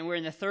And we're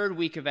in the third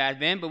week of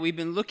Advent, but we've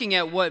been looking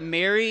at what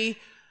Mary,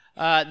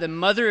 the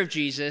mother of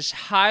Jesus,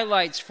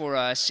 highlights for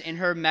us in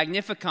her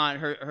Magnificat,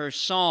 her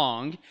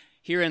song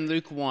here in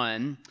Luke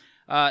 1,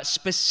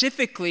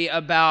 specifically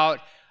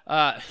about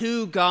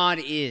who God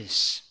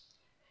is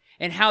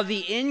and how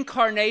the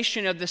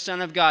incarnation of the Son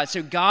of God,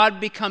 so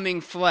God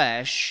becoming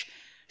flesh,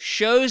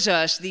 shows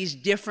us these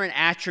different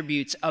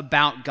attributes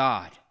about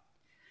God.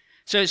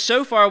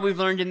 So far we've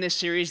learned in this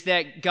series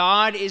that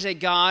God is a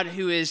God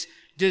who is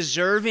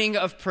deserving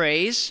of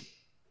praise.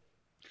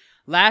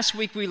 Last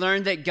week we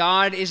learned that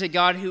God is a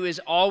God who is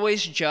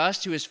always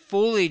just, who is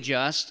fully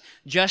just.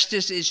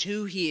 Justice is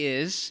who he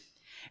is.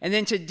 And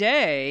then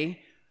today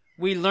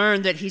we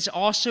learned that he's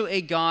also a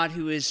God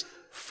who is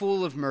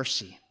full of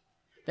mercy,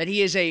 that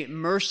he is a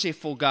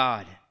merciful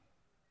God.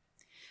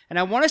 And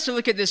I want us to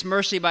look at this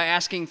mercy by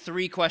asking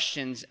three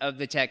questions of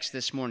the text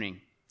this morning.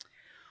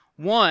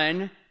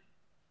 One,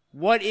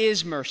 what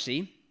is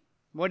mercy?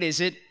 What is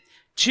it?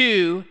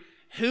 Two,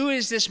 who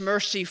is this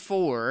mercy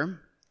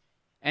for?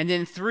 And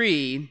then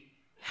three,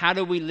 how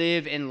do we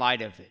live in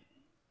light of it?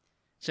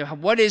 So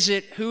what is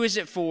it? Who is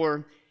it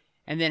for?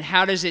 And then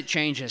how does it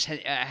change us?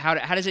 How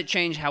does it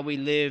change how we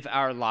live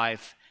our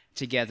life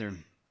together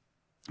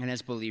and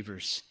as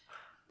believers?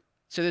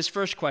 So this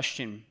first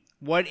question,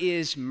 what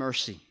is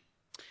mercy?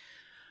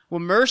 Well,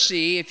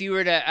 mercy, if you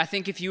were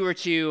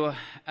to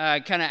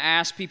kind of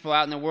ask people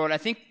out in the world, I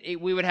think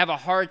we would have a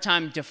hard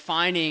time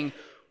defining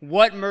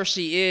what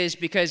mercy is,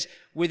 because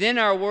within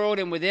our world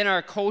and within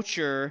our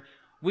culture,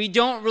 we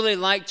don't really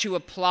like to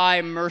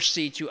apply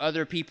mercy to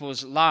other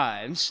people's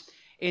lives.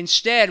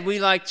 Instead, we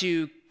like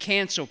to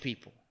cancel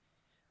people.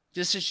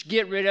 Just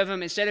get rid of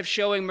them. Instead of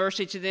showing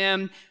mercy to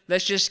them,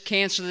 let's just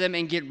cancel them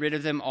and get rid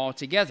of them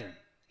altogether.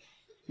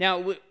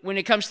 Now, when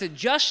it comes to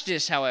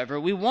justice, however,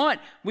 we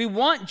want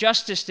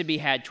justice to be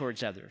had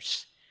towards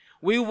others.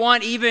 We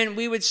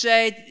would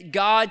say,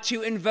 God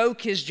to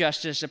invoke his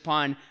justice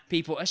upon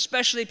people,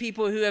 especially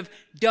people who have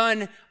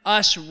done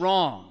us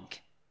wrong.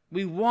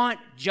 We want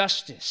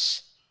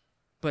justice.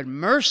 But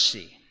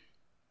mercy,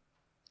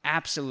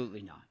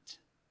 absolutely not.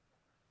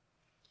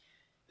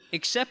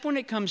 Except when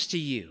it comes to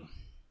you.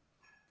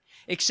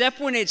 Except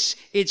when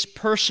it's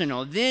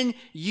personal. Then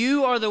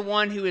you are the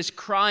one who is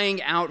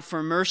crying out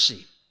for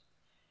mercy.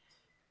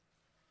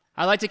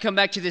 I like to come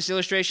back to this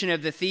illustration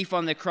of the thief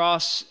on the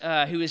cross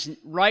who is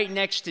right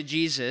next to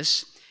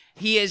Jesus.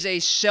 He is a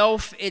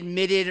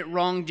self-admitted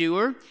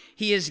wrongdoer.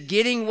 He is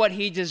getting what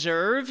he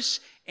deserves,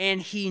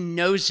 and he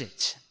knows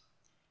it.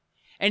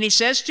 And he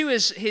says to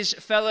his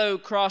fellow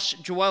cross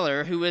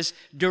dweller who is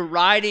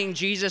deriding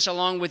Jesus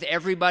along with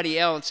everybody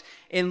else,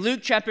 in Luke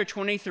chapter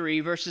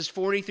 23, verses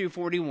 40 through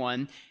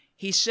 41,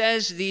 he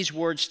says these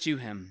words to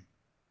him.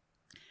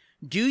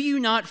 Do you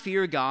not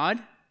fear God,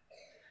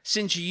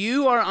 since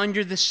you are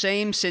under the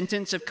same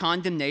sentence of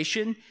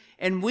condemnation?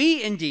 And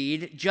we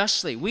indeed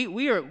justly,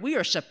 we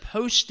are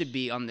supposed to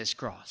be on this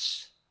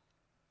cross.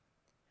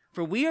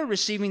 For we are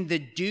receiving the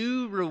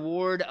due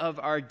reward of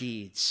our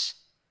deeds.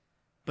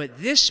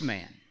 But this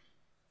man,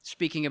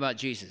 speaking about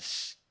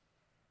Jesus,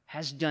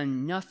 has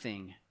done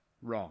nothing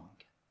wrong.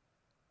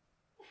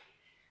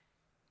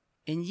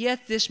 And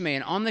yet this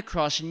man on the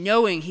cross,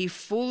 knowing he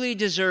fully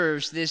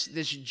deserves this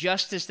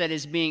justice that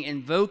is being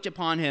invoked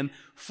upon him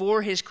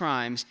for his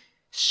crimes,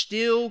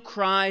 still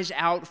cries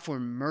out for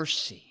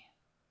mercy.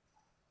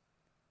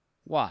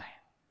 Why?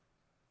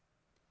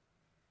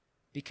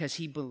 Because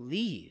he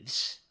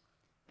believes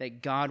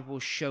that God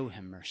will show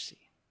him mercy.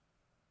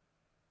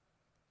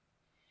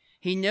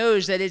 He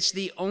knows that it's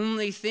the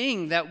only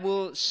thing that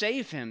will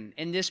save him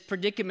in this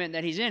predicament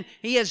that he's in.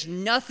 He has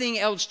nothing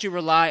else to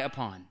rely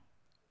upon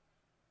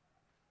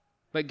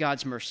but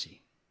God's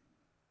mercy.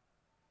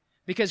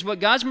 Because what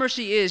God's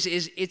mercy is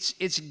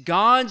it's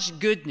God's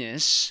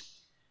goodness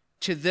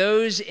to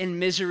those in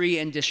misery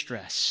and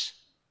distress.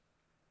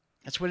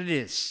 That's what it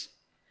is.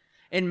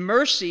 And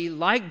mercy,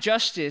 like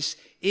justice,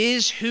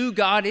 is who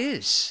God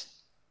is.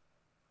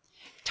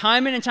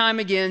 Time and time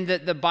again,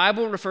 the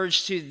Bible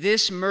refers to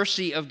this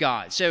mercy of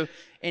God. So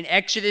in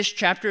Exodus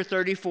chapter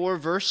 34,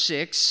 verse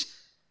 6,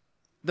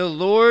 the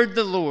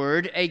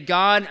Lord, a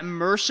God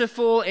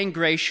merciful and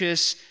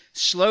gracious,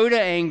 slow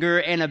to anger,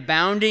 and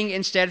abounding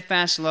in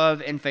steadfast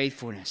love and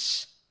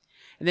faithfulness.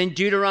 And then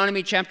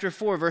Deuteronomy chapter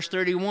 4, verse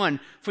 31,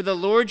 for the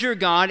Lord your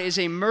God is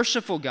a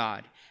merciful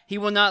God. He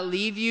will not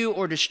leave you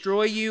or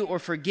destroy you or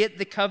forget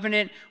the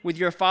covenant with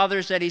your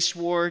fathers that he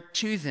swore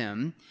to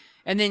them.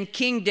 And then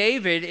King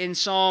David in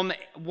Psalm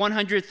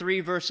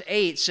 103, verse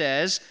 8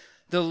 says,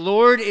 the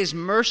Lord is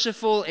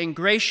merciful and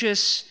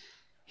gracious.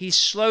 He's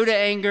slow to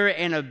anger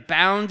and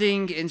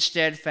abounding in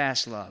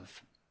steadfast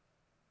love.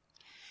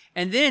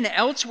 And then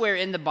elsewhere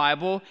in the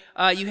Bible,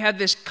 you have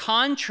this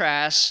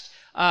contrast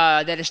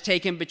that is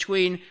taken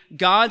between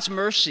God's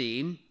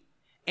mercy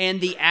and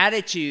the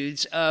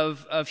attitudes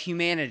of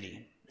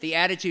humanity, the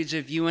attitudes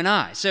of you and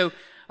I. So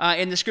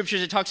in the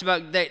scriptures, it talks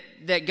about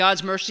that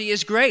God's mercy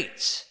is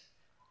great.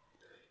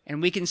 And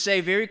we can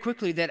say very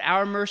quickly that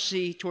our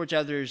mercy towards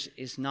others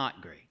is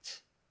not great.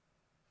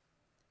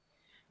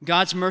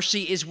 God's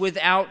mercy is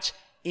without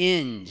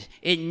end.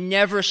 It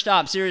never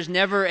stops. There is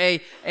never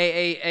a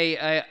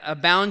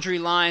boundary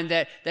line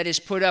that is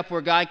put up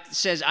where God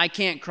says, I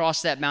can't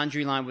cross that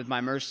boundary line with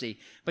my mercy.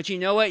 But you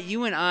know what?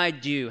 You and I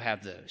do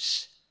have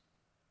those.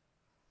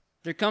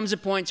 There comes a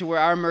point to where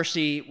our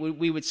mercy,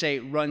 we would say,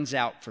 runs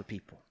out for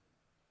people.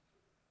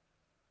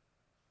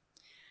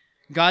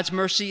 God's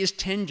mercy is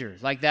tender,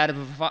 like that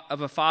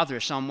of a father,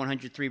 Psalm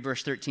 103,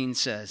 verse 13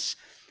 says.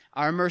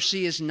 Our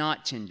mercy is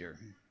not tender.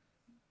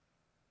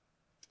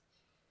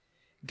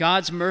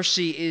 God's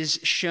mercy is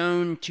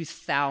shown to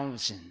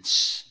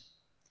thousands.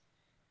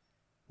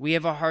 We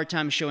have a hard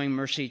time showing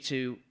mercy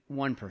to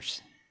one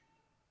person.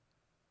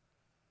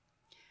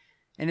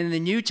 And in the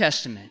New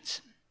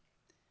Testament,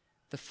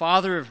 the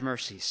Father of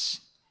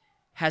mercies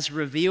has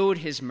revealed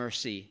his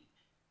mercy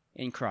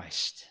in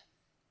Christ.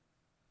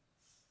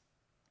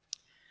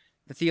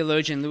 The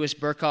theologian Louis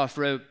Berkhoff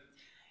wrote,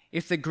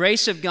 if the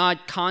grace of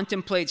God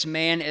contemplates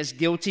man as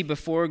guilty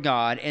before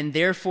God and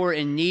therefore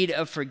in need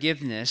of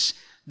forgiveness,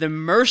 the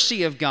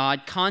mercy of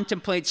God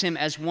contemplates him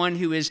as one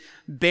who is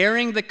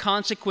bearing the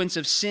consequence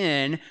of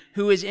sin,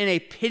 who is in a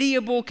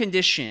pitiable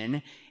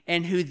condition,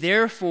 and who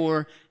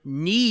therefore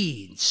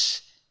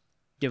needs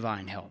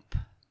divine help.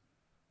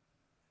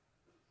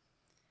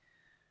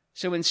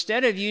 So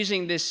instead of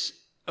using this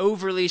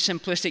overly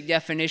simplistic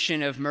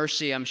definition of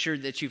mercy, I'm sure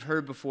that you've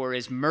heard before,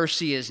 is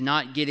mercy is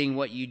not getting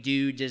what you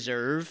do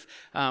deserve,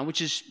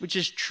 which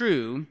is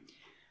true.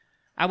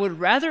 I would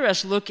rather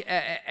us look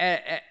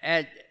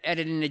at it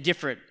in a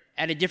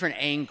different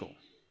angle.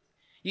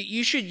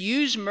 You should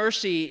use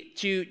mercy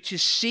to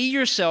see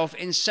yourself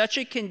in such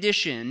a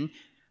condition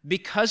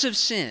because of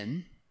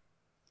sin,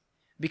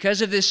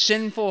 because of this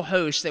sinful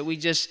host that we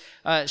just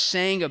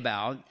sang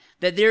about,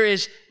 that there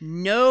is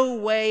no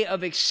way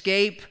of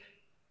escape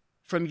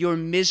from your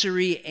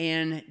misery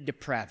and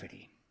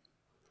depravity.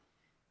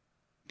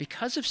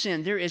 Because of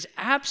sin, there is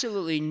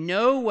absolutely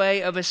no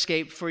way of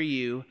escape for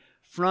you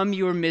from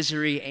your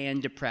misery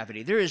and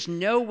depravity. There is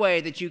no way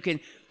that you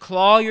can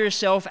claw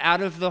yourself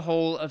out of the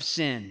hole of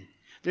sin.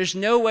 There's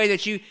no way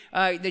that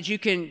you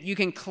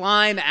can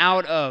climb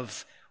out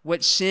of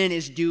what sin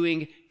is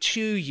doing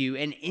to you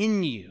and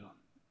in you.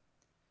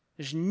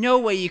 There's no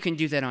way you can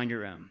do that on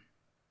your own.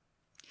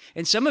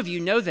 And some of you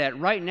know that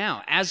right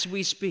now as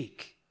we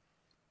speak.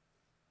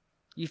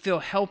 You feel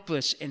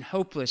helpless and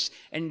hopeless,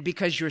 and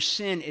because your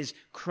sin is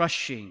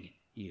crushing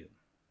you.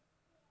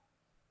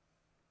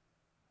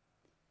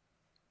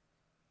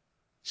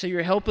 So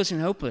you're helpless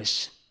and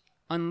hopeless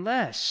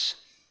unless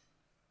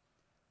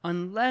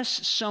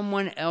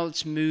someone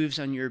else moves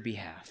on your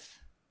behalf.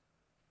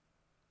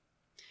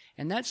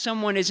 And that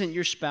someone isn't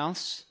your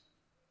spouse.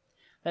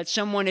 That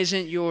someone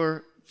isn't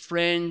your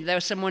friend.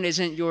 That someone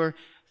isn't your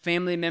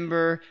family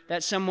member.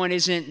 That someone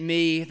isn't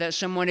me. That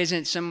someone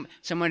isn't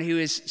someone who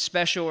is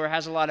special or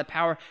has a lot of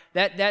power.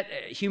 That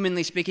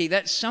humanly speaking,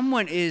 that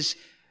someone is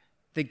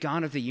the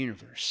God of the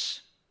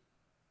universe.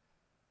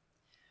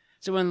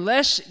 So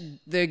unless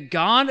the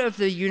God of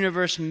the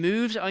universe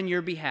moves on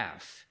your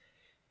behalf,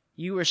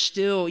 you will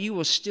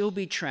still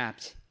be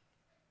trapped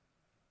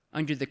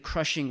under the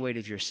crushing weight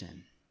of your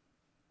sin.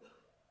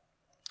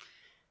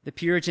 The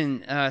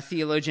Puritan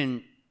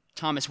theologian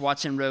Thomas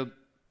Watson wrote,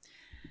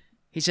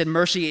 he said,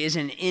 mercy is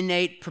an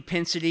innate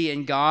propensity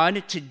in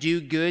God to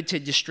do good to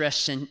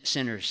distressed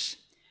sinners.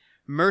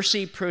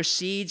 Mercy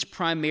proceeds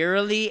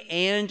primarily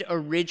and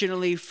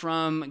originally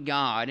from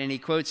God. And he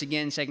quotes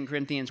again 2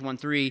 Corinthians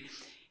 1:3,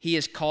 he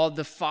is called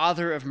the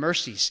Father of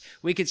mercies.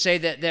 We could say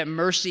that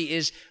mercy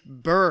is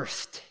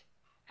birthed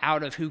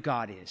out of who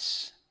God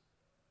is.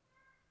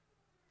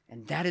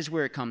 And that is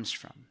where it comes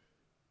from.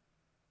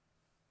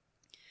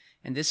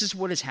 And this is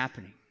what is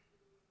happening.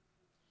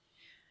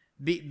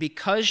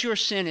 Because your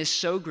sin is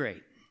so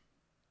great,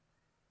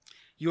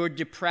 your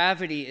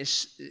depravity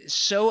is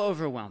so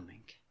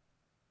overwhelming,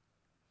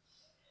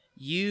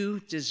 you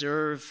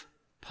deserve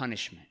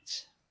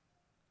punishment.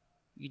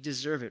 You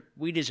deserve it.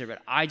 We deserve it.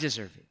 I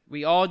deserve it.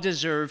 We all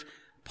deserve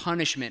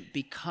punishment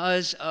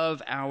because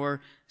of our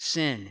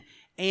sin.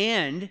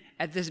 And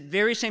at the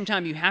very same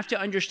time, you have to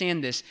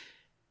understand this.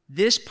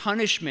 This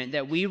punishment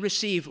that we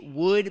receive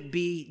would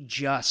be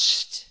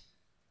just.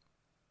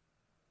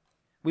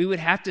 We would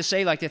have to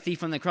say, like the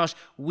thief on the cross,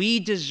 we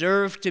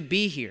deserve to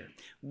be here.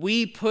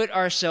 We put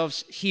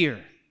ourselves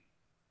here.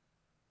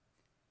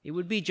 It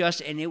would be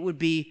just and it would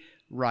be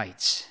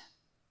right.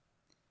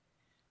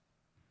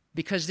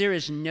 Because there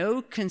is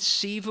no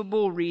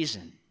conceivable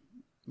reason,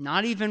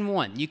 not even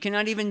one, you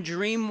cannot even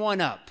dream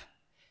one up,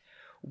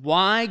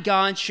 why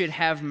God should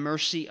have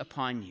mercy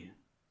upon you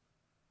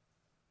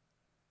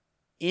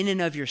in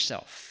and of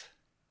yourself.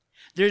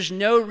 There's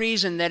no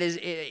reason that is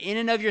in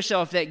and of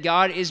yourself that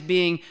God is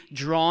being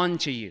drawn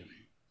to you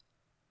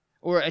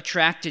or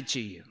attracted to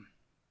you.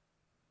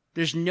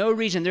 There's no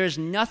reason. There's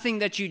nothing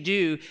that you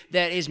do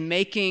that is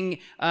making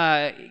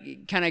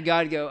kind of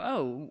God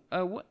go,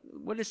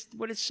 what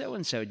did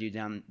so-and-so do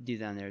down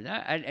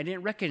there? I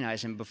didn't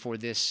recognize him before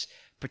this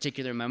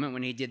particular moment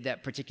when he did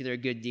that particular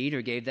good deed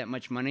or gave that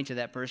much money to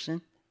that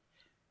person.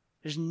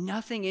 There's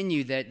nothing in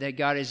you that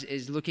God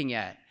is looking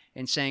at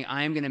and saying,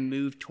 I am going to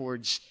move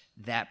towards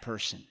that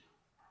person.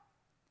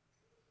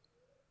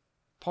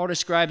 Paul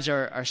describes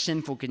our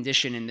sinful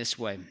condition in this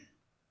way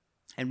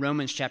in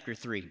Romans chapter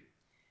 3.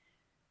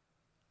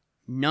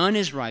 None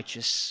is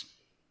righteous,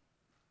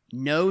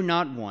 no,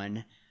 not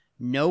one.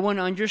 No one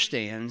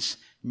understands,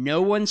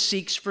 no one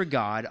seeks for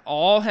God.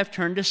 All have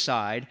turned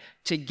aside.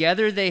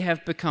 Together they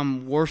have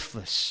become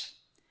worthless.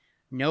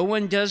 No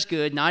one does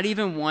good, not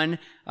even one.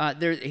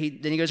 Then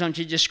he goes on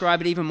to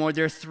describe it even more.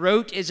 Their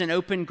throat is an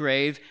open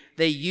grave.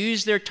 They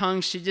use their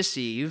tongues to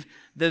deceive.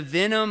 The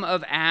venom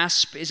of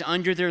asp is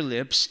under their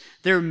lips.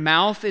 Their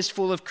mouth is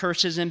full of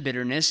curses and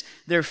bitterness.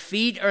 Their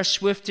feet are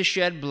swift to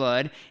shed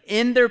blood.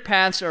 In their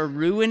paths are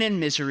ruin and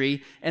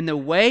misery, and the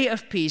way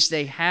of peace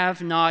they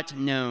have not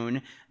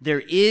known.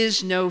 There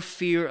is no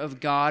fear of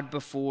God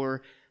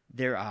before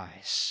their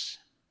eyes.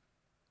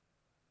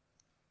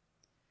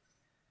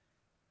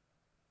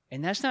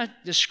 And that's not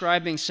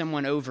describing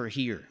someone over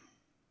here.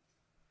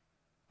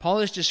 Paul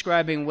is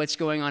describing what's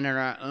going on in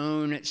our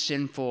own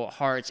sinful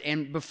hearts.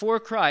 And before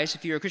Christ,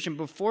 if you're a Christian,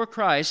 before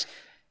Christ,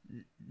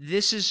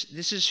 this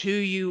is who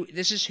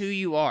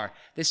you are.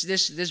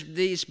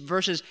 These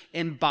verses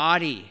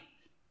embody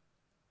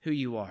who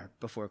you are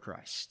before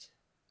Christ.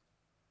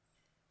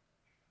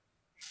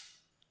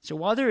 So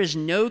while there is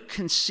no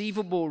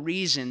conceivable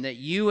reason that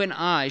you and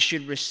I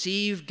should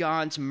receive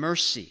God's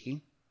mercy,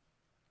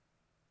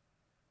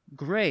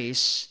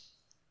 grace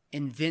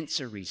invents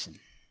a reason.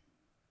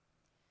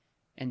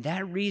 And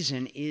that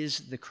reason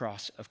is the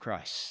cross of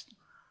Christ.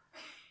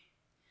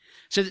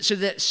 So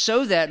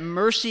that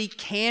mercy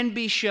can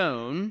be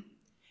shown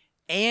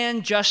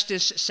and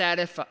justice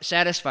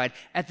satisfied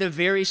at the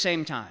very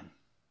same time.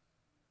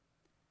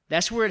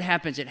 That's where it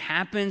happens. It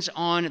happens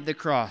on the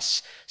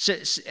cross. So,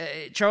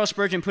 Charles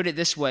Spurgeon put it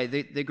this way,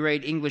 the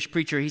great English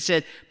preacher. He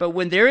said, "But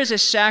when there is a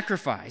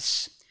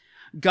sacrifice,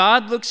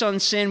 God looks on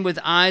sin with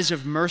eyes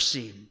of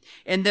mercy.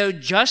 And though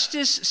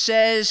justice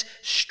says,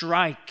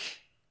 'Strike,'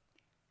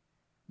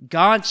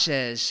 God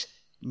says,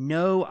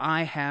 'No,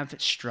 I have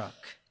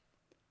struck.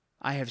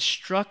 I have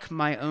struck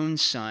my own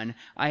son.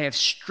 I have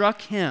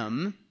struck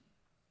him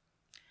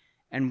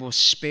and will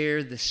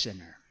spare the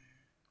sinner.'"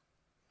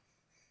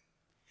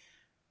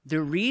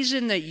 The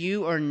reason that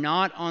you are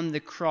not on the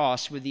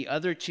cross with the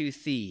other two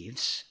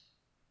thieves,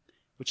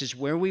 which is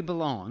where we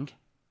belong,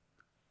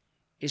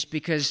 is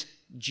because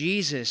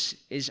Jesus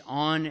is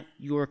on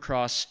your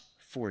cross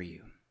for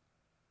you.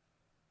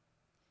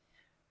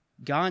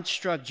 God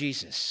struck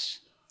Jesus.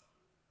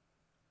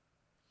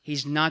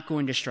 He's not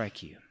going to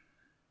strike you.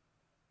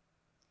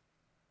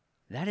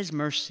 That is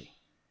mercy.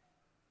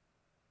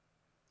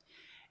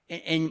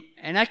 And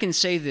I can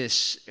say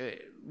this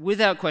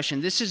without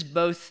question. This is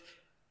both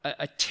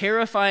a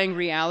terrifying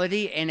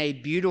reality and a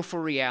beautiful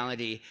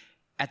reality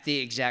at the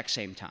exact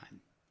same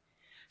time.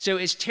 So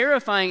it's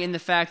terrifying in the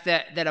fact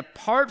that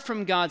apart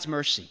from God's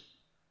mercy,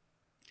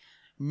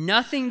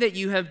 nothing that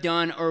you have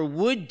done or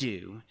would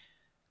do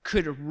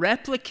could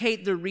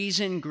replicate the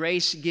reason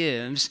grace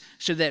gives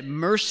so that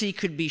mercy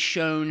could be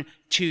shown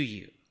to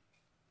you.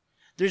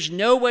 There's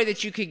no way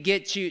that you could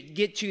get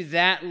to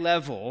that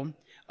level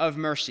of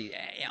mercy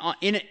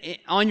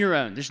on your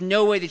own. There's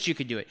no way that you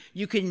could do it.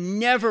 You can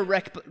never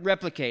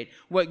replicate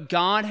what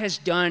God has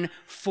done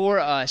for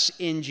us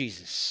in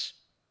Jesus.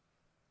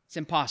 It's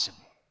impossible.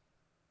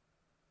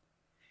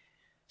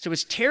 So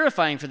it's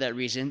terrifying for that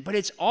reason, but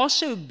it's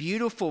also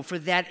beautiful for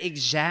that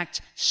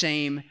exact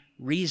same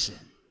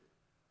reason.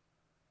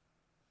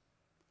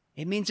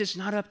 It means it's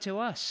not up to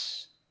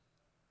us.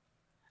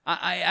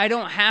 I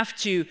don't have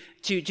to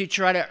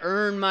try to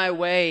earn my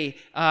way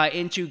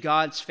into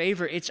God's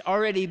favor. It's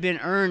already been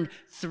earned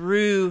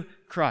through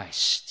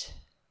Christ.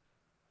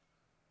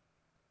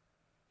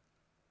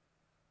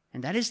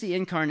 And that is the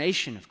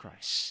incarnation of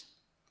Christ.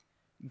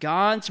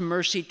 God's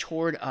mercy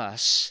toward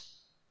us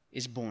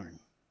is born.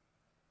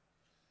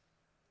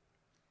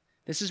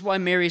 This is why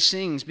Mary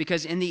sings,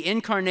 because in the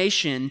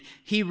incarnation,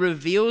 he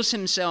reveals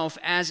himself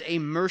as a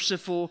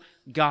merciful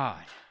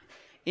God.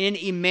 In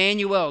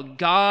Emmanuel,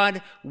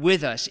 God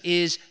with us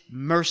is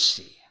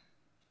mercy.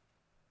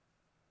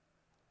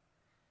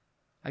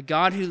 A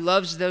God who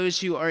loves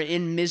those who are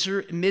in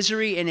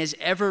misery and is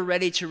ever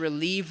ready to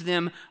relieve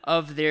them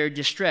of their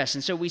distress.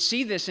 And so we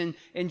see this in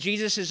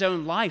Jesus'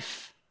 own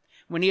life.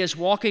 When he is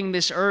walking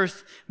this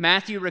earth,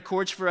 Matthew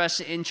records for us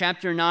in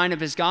chapter 9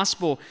 of his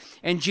gospel,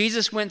 "And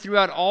Jesus went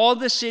throughout all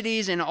the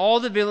cities and all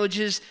the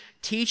villages,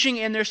 teaching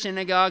in their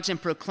synagogues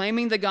and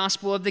proclaiming the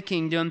gospel of the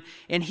kingdom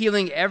and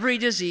healing every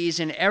disease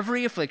and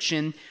every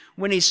affliction.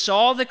 When he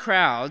saw the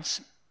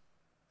crowds,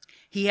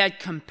 he had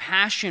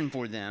compassion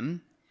for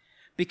them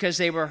because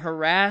they were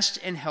harassed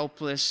and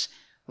helpless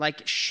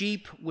like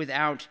sheep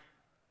without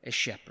a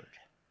shepherd."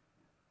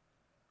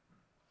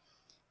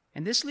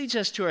 And this leads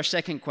us to our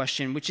second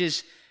question, which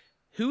is,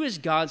 who is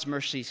God's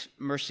mercy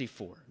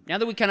for? Now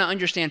that we kind of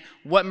understand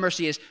what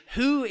mercy is,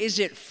 who is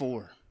it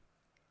for?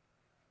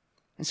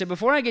 And so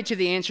before I get to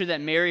the answer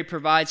that Mary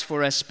provides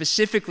for us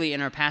specifically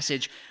in our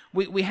passage,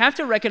 We have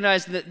to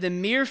recognize that the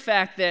mere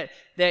fact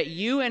that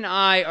you and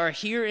I are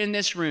here in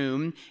this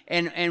room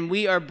and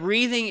we are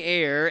breathing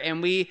air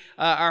and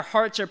our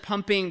hearts are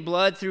pumping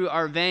blood through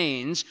our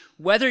veins,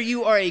 whether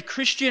you are a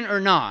Christian or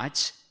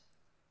not,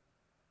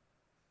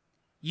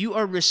 you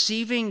are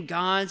receiving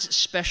God's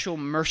special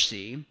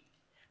mercy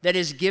that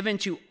is given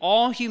to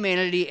all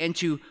humanity and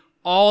to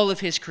all of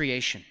his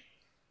creation.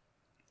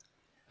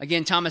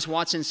 Again, Thomas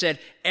Watson said,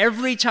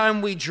 every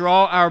time we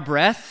draw our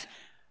breath,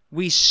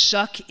 we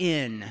suck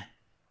in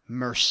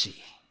mercy.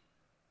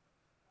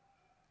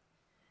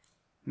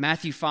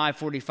 Matthew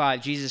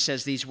 5:45, Jesus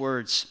says these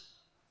words.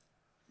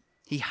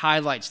 He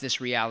highlights this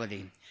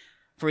reality.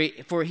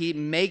 For he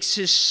makes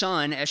his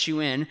sun,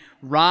 S-U-N,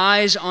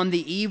 rise on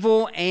the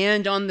evil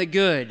and on the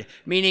good.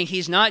 Meaning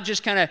he's not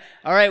just kind of,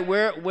 all right,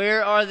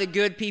 where are the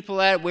good people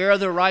at? Where are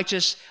the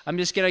righteous? I'm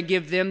just going to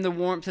give them the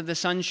warmth of the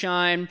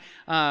sunshine.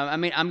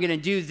 I'm going to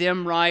do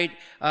them right.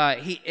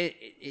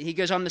 He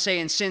goes on to say,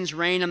 and sends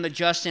rain on the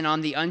just and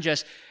on the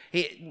unjust.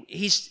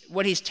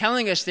 What he's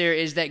telling us there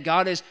is that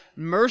God is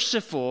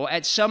merciful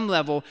at some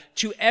level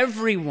to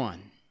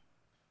everyone.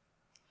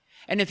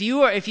 And if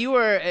you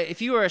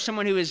are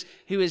someone who is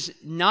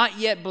not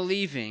yet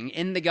believing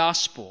in the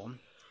gospel,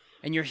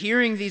 and you're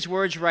hearing these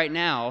words right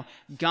now,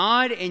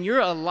 God, and you're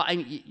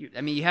alive.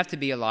 You have to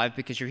be alive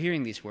because you're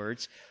hearing these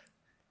words.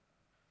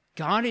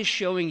 God is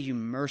showing you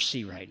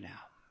mercy right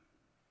now.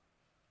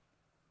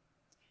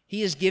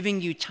 He is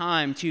giving you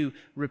time to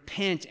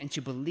repent and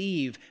to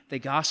believe the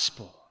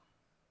gospel.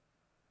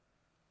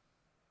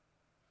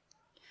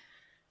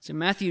 So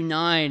Matthew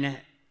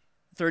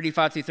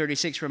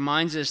 9:35-36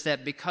 reminds us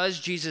that because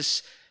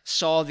Jesus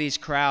saw these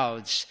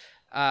crowds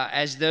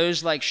as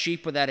those like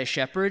sheep without a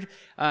shepherd,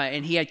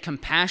 and he had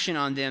compassion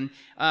on them,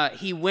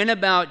 he went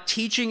about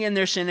teaching in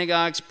their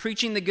synagogues,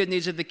 preaching the good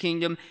news of the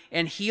kingdom,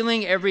 and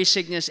healing every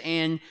sickness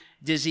and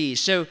disease.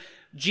 So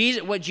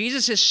what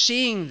Jesus is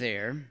seeing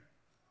there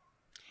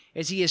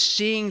is he is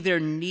seeing their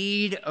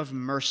need of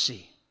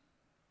mercy.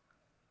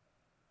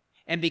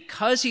 And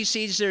because he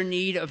sees their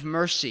need of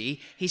mercy,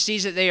 he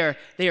sees that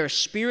they are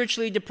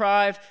spiritually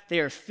deprived, they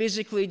are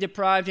physically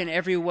deprived in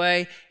every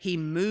way. He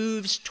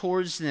moves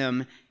towards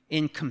them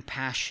in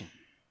compassion.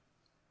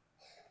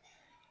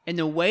 And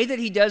the way that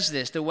he does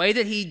this, the way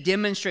that he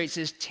demonstrates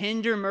his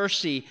tender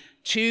mercy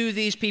to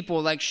these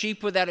people like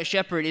sheep without a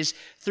shepherd, is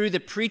through the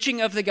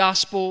preaching of the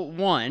gospel,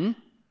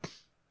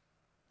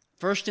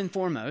 first and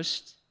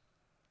foremost,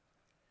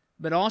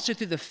 but also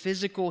through the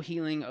physical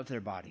healing of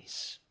their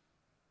bodies.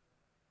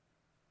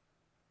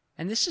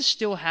 And this is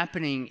still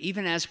happening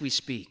even as we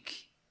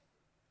speak.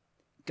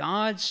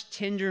 God's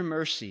tender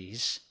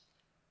mercies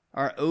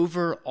are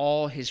over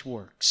all his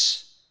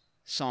works.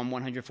 Psalm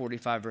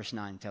 145 verse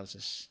 9 tells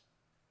us.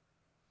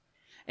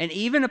 And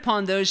even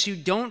upon those who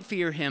don't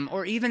fear him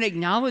or even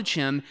acknowledge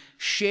him,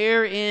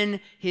 share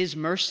in his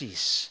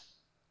mercies.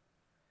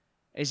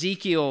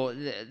 Ezekiel,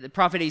 the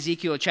prophet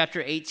Ezekiel,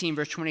 chapter 18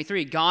 verse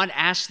 23, God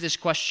asks this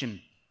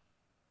question: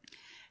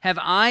 have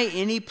I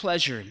any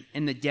pleasure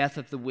in the death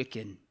of the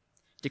wicked,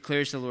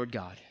 declares the Lord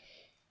God,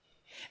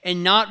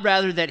 and not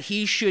rather that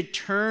he should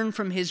turn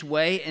from his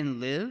way and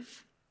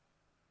live?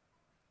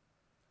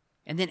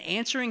 And then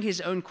answering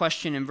his own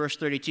question in verse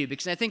 32,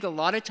 because I think a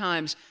lot of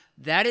times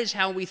that is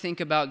how we think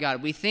about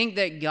God. We think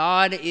that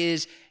God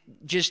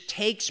just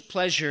takes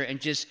pleasure in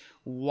just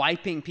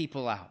wiping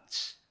people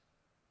out.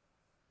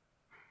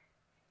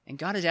 And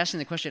God is asking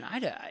the question,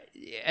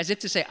 as if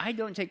to say, I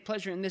don't take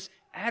pleasure in this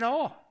at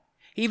all.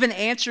 He even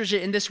answers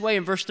it in this way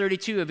in verse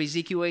 32 of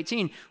Ezekiel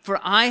 18. For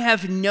I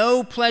have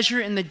no pleasure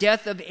in the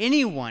death of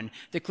anyone,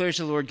 declares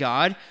the Lord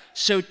God,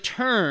 so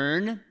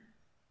turn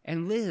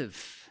and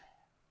live.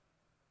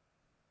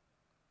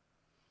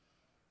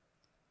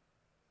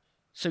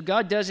 So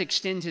God does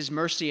extend his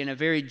mercy in a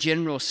very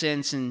general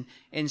sense and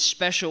in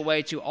special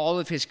way to all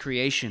of his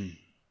creation.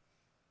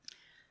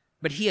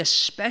 But he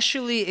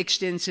especially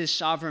extends his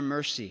sovereign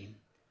mercy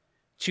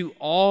to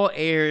all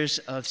heirs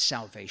of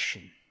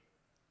salvation.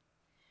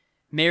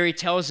 Mary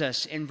tells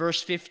us in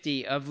verse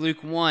 50 of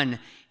Luke 1,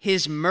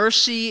 his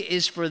mercy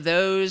is for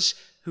those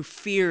who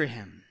fear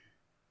him.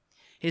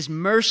 His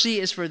mercy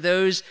is for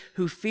those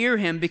who fear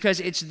him, because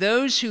it's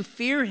those who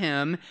fear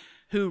him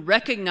who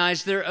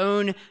recognize their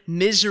own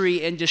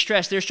misery and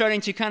distress. They're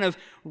starting to kind of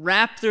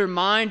wrap their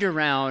mind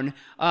around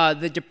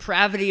the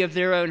depravity of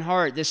their own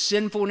heart, the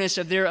sinfulness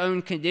of their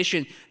own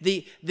condition,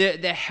 the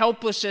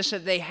helplessness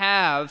that they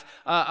have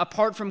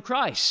apart from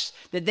Christ,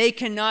 that they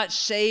cannot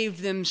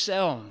save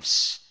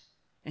themselves.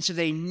 And so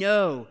they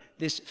know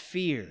this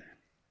fear.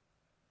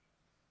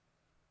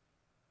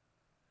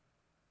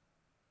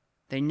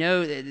 They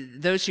know,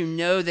 those who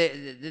know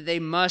that they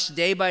must,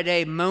 day by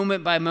day,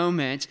 moment by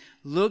moment,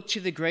 look to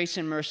the grace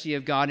and mercy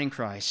of God in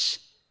Christ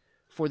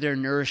for their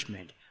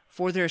nourishment,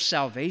 for their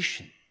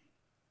salvation,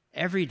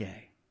 every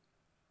day.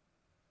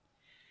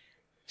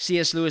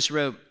 C.S. Lewis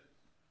wrote,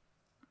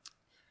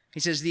 he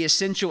says, the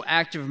essential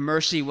act of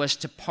mercy was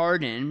to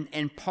pardon,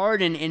 and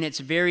pardon in its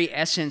very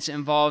essence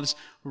involves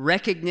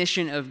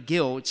recognition of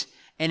guilt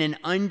and an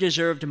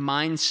undeserved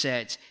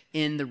mindset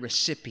in the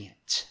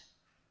recipient.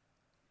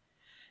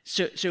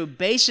 So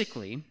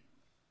basically,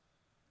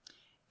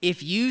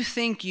 if you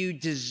think you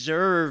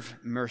deserve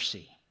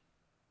mercy,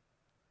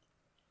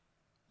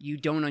 you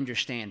don't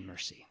understand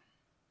mercy.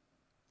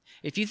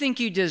 If you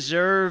think you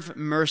deserve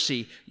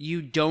mercy,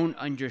 you don't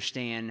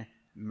understand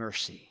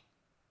mercy.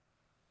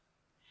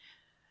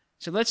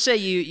 So let's say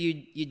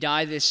you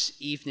die this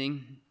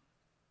evening.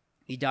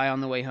 You die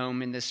on the way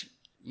home in this,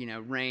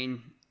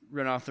 rain,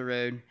 run off the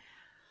road.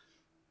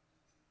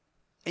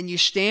 And you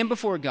stand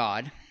before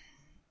God,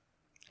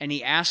 and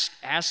he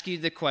asks you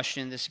the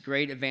question, this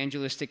great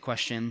evangelistic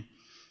question,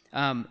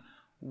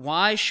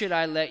 why should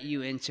I let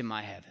you into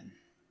my heaven?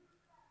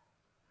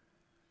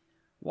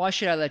 Why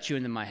should I let you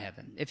into my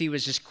heaven? If he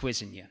was just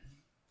quizzing you.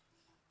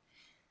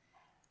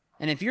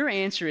 And if your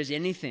answer is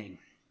anything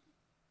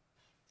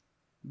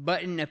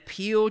but an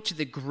appeal to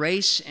the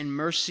grace and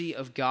mercy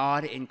of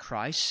God in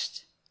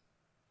Christ,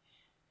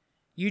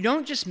 you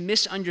don't just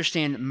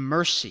misunderstand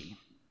mercy,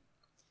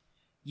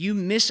 you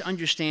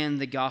misunderstand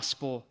the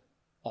gospel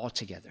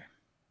altogether.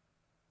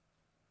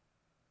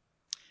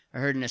 I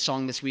heard in a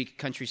song this week,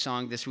 country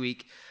song this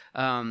week,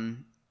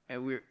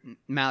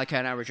 Malachi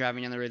and I were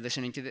driving down the road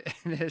listening to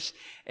this,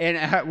 and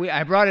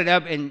I brought it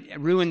up and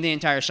ruined the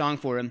entire song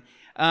for him.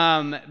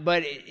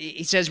 But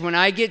he says, when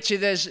I get to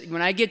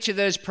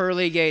those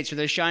pearly gates or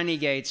those shiny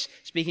gates,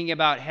 speaking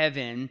about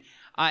heaven,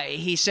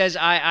 he says,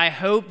 I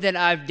hope that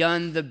I've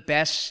done the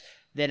best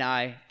that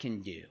I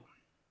can do.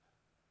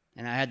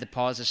 And I had to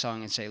pause the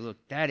song and say, look,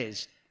 that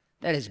is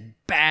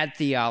bad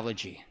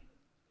theology.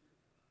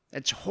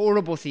 That's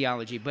horrible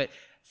theology, but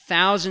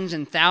thousands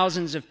and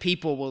thousands of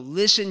people will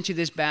listen to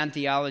this bad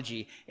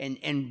theology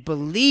and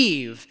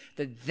believe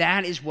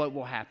that is what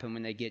will happen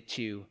when they get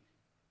to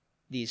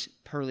these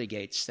pearly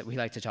gates that we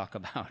like to talk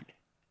about.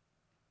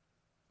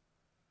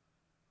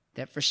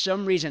 That for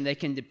some reason they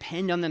can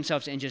depend on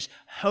themselves and just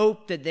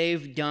hope that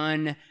they've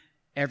done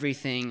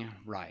everything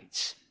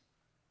right.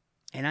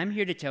 And I'm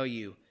here to tell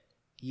you,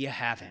 you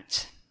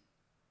haven't.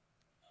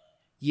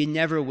 You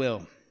never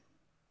will.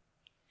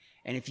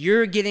 And if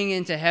you're getting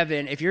into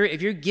heaven, if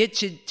you get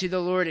to the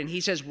Lord and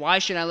he says, why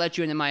should I let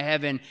you into my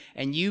heaven?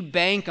 And you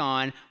bank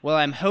on, well,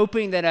 I'm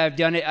hoping that I've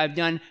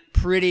done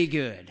pretty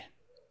good.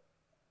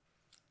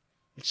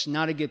 It's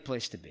not a good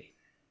place to be.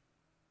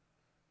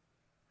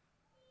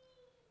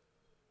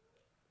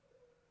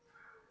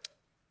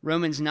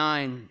 Romans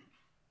 9,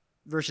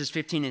 verses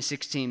 15 and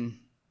 16.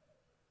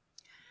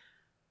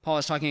 Paul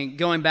is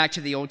going back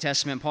to the Old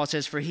Testament. Paul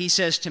says, for he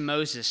says to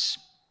Moses,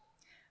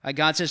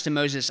 God says to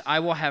Moses, I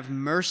will have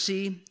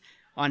mercy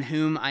on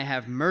whom I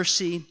have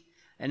mercy,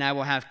 and I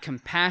will have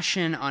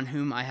compassion on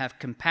whom I have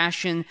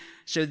compassion.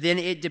 So then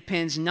it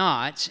depends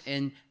not,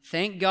 and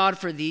thank God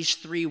for these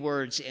three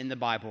words in the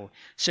Bible.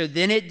 So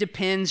then it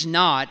depends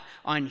not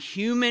on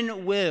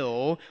human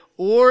will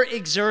or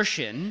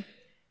exertion.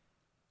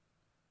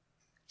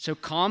 So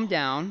calm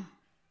down,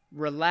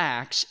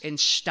 relax, and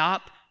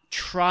stop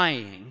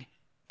trying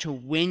to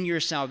win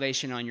your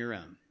salvation on your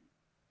own.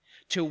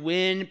 To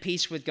win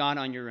peace with God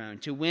on your own,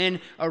 to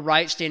win a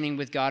right standing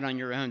with God on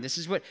your own.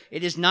 It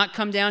does not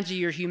come down to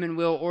your human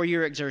will or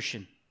your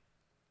exertion,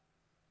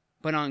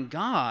 but on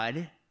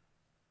God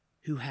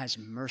who has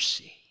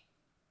mercy.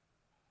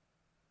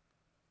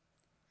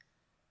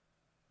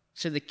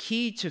 So the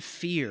key to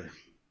fear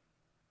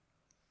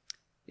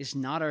is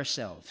not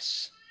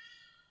ourselves.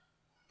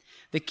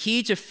 The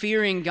key to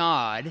fearing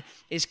God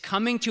is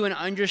coming to an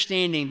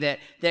understanding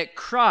that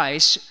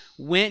Christ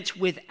went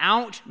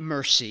without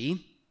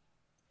mercy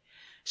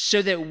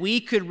so that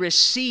we could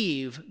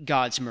receive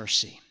God's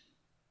mercy.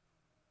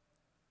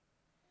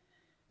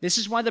 This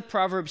is why the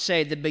Proverbs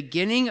say, the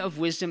beginning of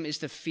wisdom is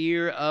the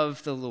fear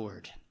of the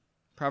Lord.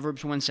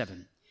 Proverbs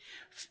 1:7.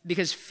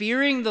 Because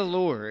fearing the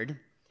Lord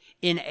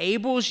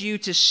enables you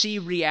to see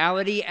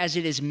reality as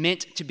it is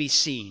meant to be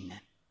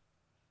seen.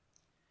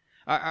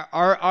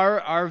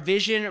 Our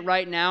vision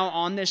right now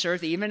on this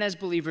earth, even as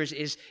believers,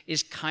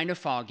 is kind of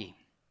foggy.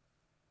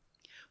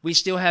 We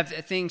still have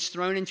things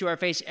thrown into our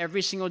face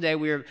every single day.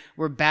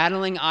 We're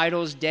battling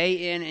idols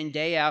day in and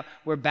day out.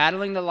 We're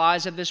battling the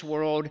lies of this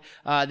world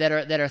that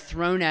are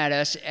thrown at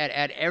us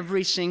at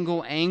every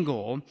single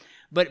angle.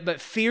 But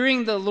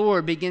fearing the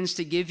Lord begins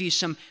to give you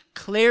some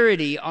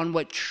clarity on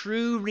what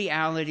true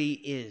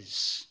reality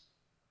is.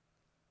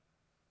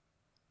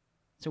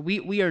 So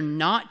we are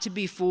not to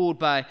be fooled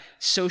by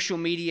social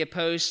media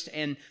posts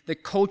and the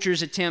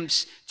culture's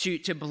attempts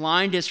to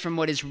blind us from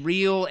what is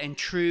real and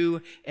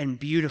true and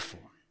beautiful.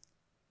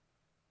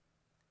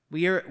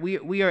 We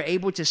are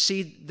able to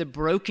see the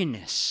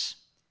brokenness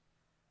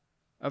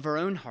of our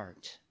own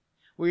heart.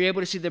 We're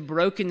able to see the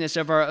brokenness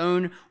of our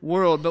own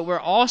world, but we're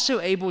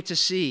also able to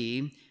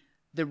see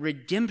the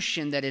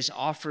redemption that is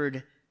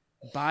offered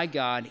by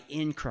God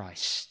in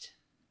Christ.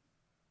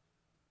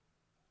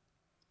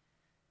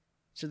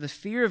 So the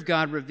fear of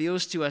God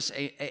reveals to us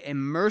a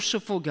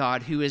merciful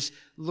God who is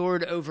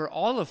Lord over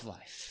all of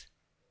life.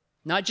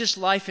 Not just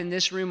life in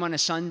this room on a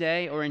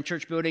Sunday or in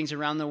church buildings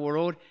around the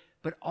world,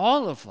 but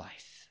all of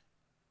life.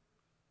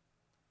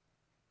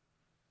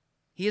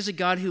 He is a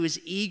God who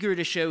is eager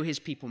to show his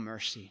people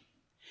mercy.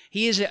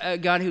 He is a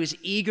God who is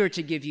eager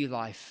to give you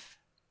life.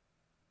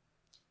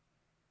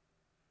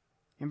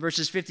 In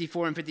verses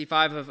 54 and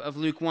 55 of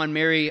Luke 1,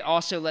 Mary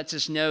also lets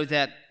us know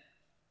that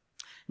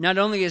not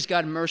only is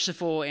God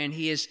merciful and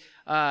he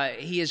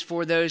is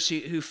for those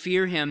who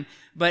fear him,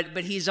 but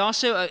he's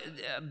also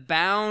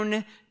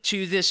bound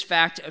to this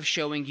fact of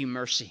showing you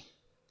mercy.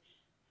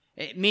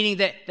 Meaning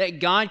that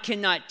God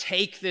cannot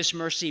take this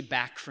mercy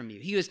back from you.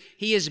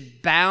 He is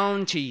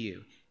bound to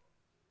you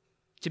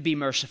to be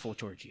merciful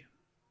towards you.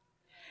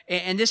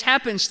 And this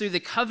happens through the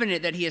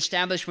covenant that he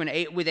established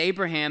with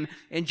Abraham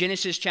in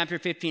Genesis chapter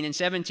 15 and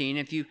 17.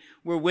 If you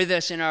were with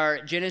us in our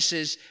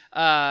Genesis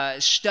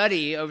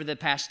study over the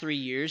past 3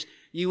 years,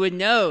 you would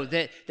know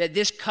that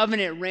this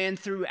covenant ran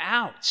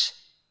throughout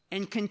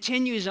and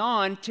continues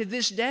on to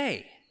this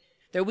day.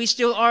 That we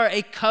still are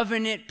a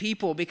covenant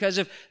people because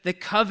of the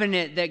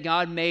covenant that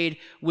God made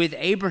with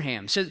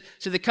Abraham. So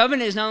the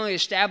covenant is not only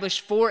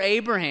established for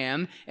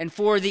Abraham and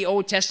for the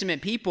Old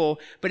Testament people,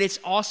 but it's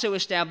also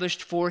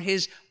established for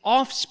his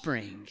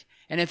offspring.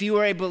 And if you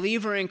are a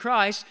believer in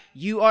Christ,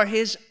 you are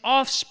his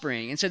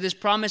offspring. And so this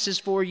promise is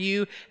for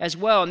you as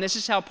well. And this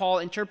is how Paul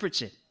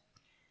interprets it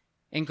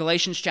in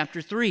Galatians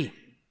chapter 3.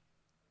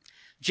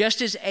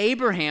 Just as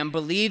Abraham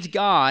believed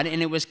God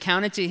and it was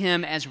counted to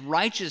him as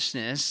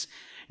righteousness,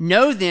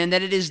 know then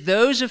that it is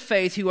those of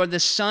faith who are the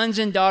sons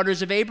and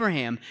daughters of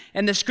Abraham.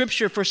 And the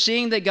scripture,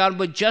 foreseeing that God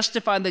would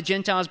justify the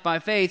Gentiles by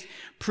faith,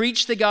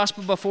 preached the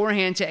gospel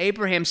beforehand to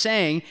Abraham,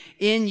 saying,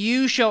 in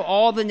you shall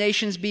all the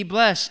nations be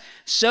blessed.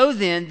 So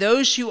then,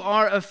 those who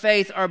are of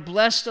faith are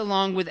blessed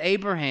along with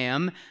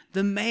Abraham,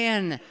 the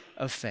man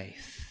of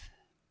faith.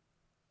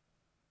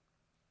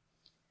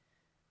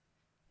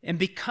 And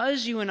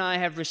because you and I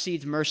have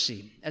received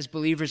mercy as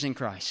believers in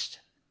Christ,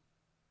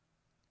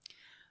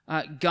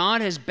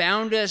 God has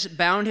bound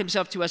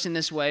himself to us in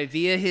this way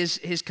via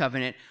his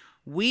covenant.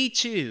 We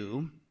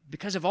too,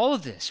 because of all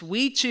of this,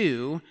 we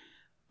too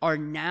are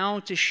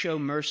now to show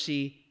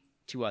mercy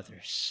to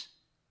others.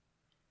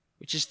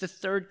 Which is the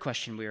third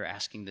question we are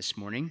asking this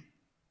morning,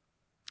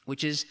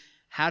 which is,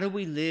 how do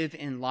we live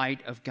in light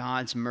of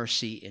God's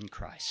mercy in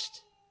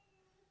Christ?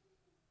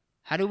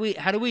 How do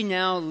we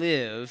now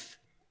live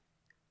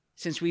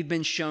since we've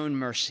been shown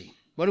mercy?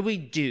 What do we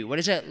do? What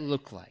does that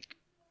look like?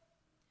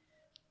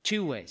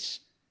 2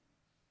 ways.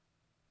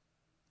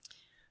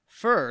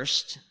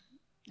 First,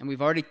 and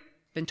we've already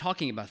been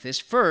talking about this,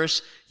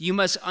 first, you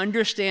must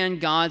understand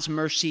God's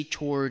mercy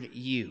toward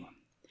you.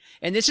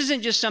 And this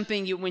isn't just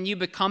something when you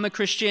become a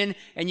Christian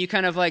and you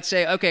kind of like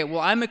say, okay,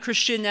 well, I'm a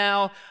Christian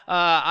now.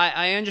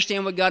 I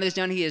understand what God has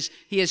done. He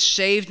has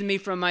saved me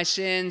from my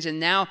sins,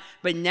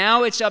 but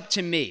now it's up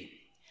to me.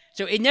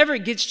 So it never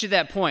gets to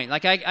that point.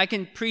 Like I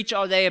can preach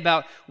all day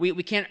about we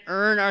can't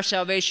earn our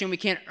salvation. We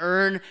can't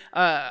earn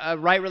a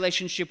right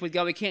relationship with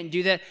God. We can't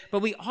do that.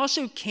 But we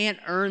also can't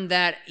earn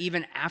that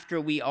even after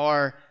we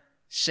are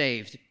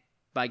saved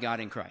by God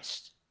in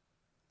Christ.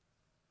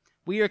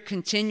 We are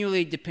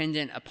continually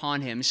dependent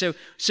upon him. So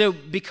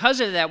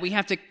because of that, we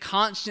have to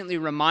constantly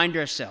remind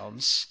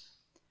ourselves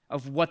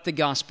of what the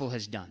gospel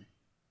has done.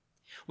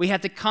 We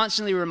have to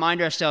constantly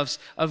remind ourselves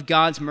of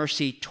God's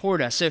mercy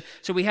toward us.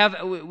 So we have,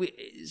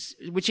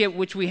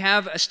 which we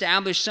have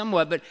established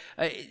somewhat, but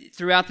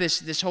throughout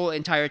this whole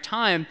entire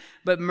time.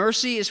 But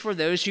mercy is for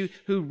those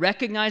who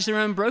recognize their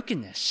own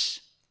brokenness.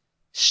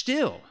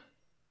 Still,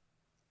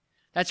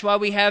 that's why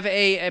we have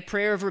a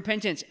prayer of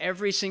repentance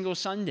every single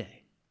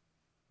Sunday.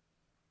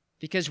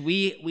 Because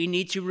we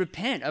need to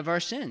repent of our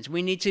sins.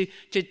 We need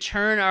to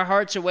turn our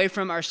hearts away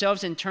from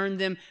ourselves and turn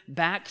them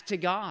back to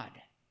God.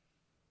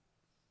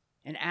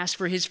 And ask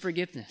for his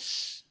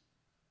forgiveness.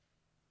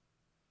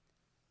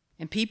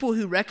 And people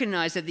who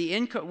recognize that the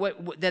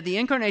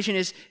incarnation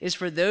is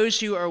for those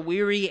who are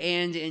weary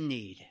and in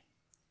need.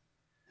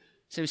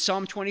 So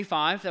Psalm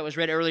 25, that was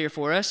read earlier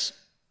for us,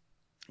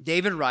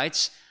 David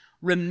writes,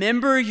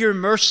 remember your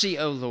mercy,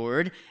 O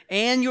Lord,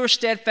 and your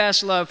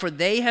steadfast love, for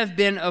they have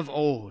been of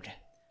old.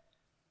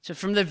 So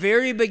from the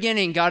very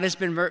beginning, God has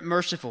been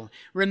merciful.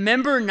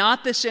 Remember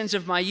not the sins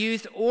of my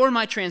youth or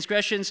my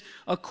transgressions.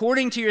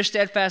 According to your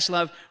steadfast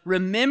love,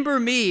 remember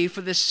me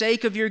for the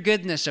sake of your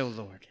goodness, O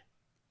Lord.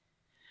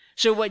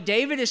 So what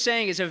David is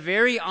saying is a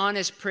very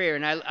honest prayer.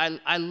 And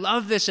I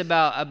love this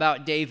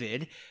about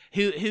David,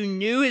 who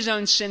knew his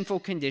own sinful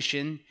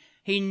condition.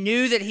 He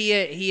knew that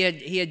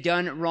he had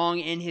done wrong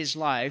in his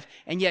life.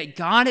 And yet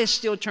God has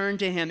still turned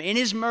to him in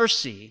his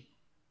mercy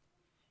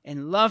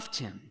and loved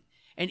him.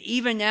 And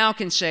even now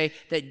can say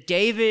that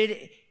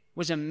David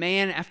was a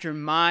man after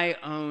my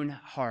own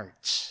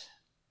heart.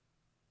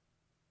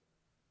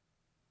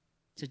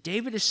 So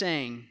David is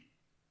saying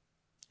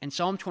in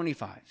Psalm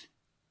 25,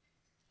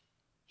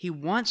 he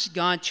wants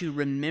God to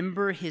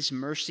remember his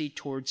mercy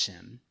towards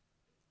him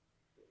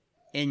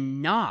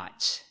and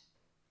not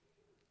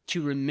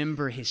to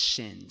remember his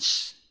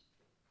sins.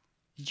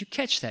 Did you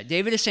catch that?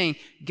 David is saying,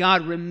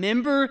 God,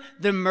 remember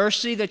the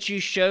mercy that you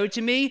showed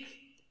to me.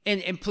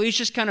 And please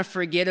just kind of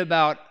forget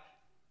about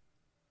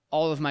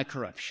all of my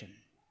corruption.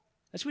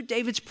 That's what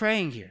David's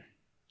praying here.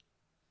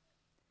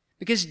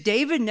 Because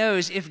David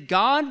knows if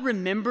God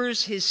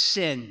remembers his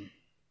sin,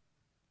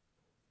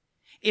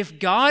 if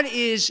God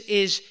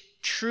is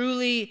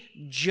truly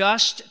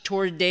just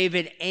toward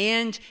David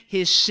and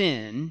his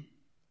sin,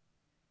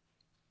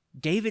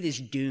 David is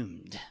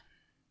doomed.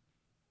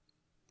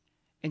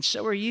 And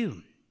so are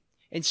you.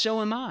 And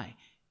so am I.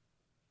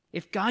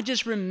 If God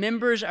just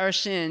remembers our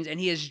sins and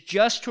he is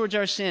just towards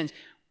our sins,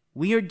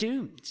 we are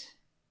doomed.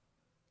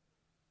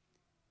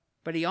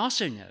 But he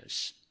also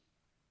knows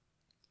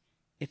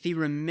if he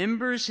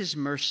remembers his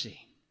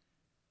mercy,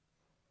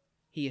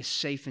 he is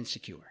safe and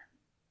secure.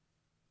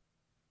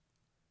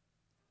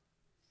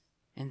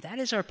 And that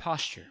is our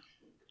posture.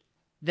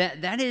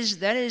 That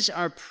is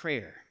our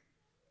prayer.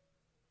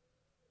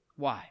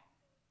 Why?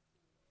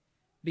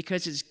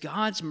 Because it's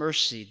God's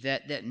mercy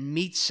that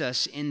meets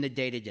us in the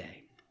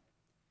day-to-day.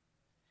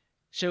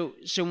 So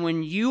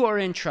when you are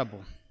in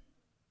trouble,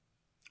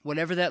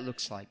 whatever that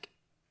looks like,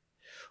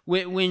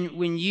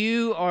 when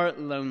you are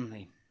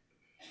lonely,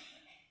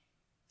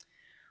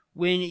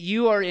 when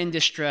you are in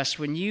distress,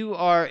 when you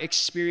are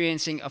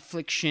experiencing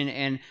affliction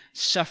and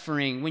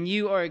suffering, when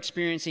you are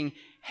experiencing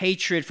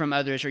hatred from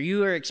others, or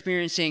you are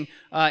experiencing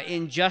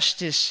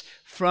injustice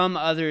from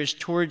others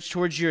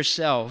towards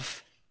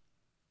yourself,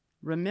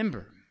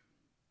 remember,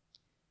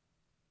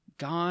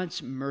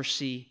 God's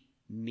mercy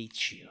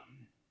meets you.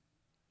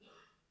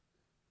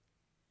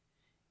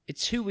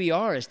 It's who we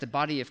are as the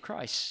body of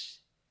Christ.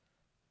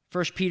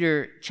 1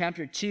 Peter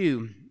chapter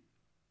 2,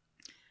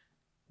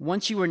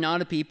 once you were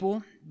not a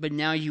people, but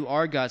now you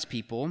are God's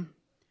people.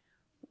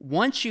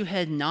 Once you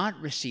had not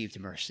received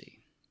mercy,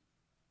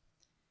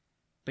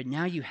 but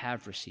now you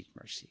have received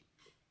mercy.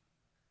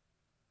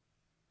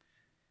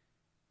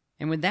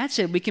 And with that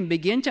said, we can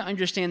begin to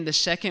understand the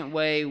second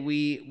way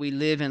we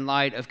live in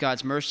light of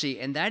God's mercy,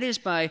 and that is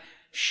by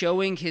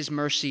showing his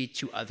mercy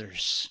to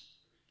others.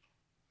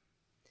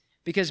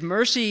 Because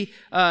mercy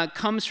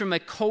comes from a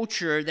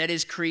culture that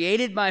is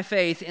created by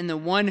faith in the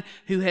one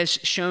who has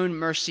shown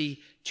mercy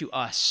to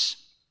us.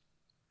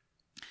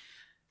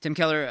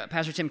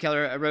 Pastor Tim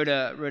Keller wrote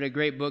a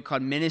great book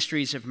called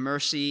Ministries of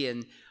Mercy,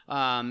 and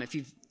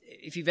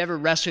if you've ever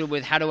wrestled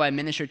with how do I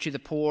minister to the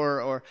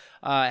poor or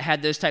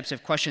had those types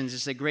of questions,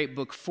 it's a great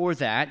book for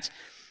that.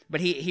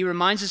 But he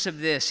reminds us of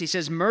this. He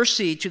says,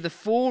 mercy to the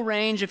full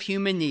range of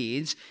human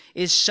needs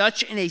is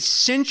such an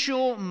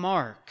essential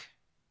mark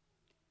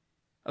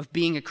of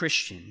being a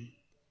Christian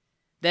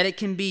that it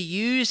can be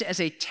used as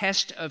a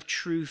test of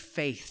true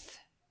faith.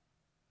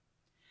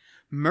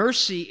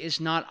 Mercy is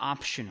not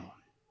optional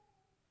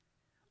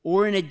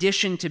or in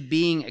addition to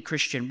being a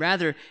Christian.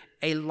 Rather,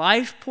 a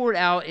life poured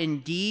out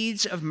in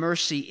deeds of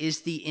mercy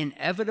is the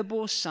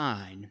inevitable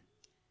sign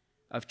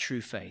of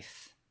true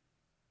faith.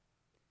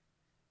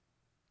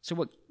 So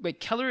what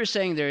Keller is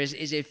saying there is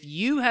if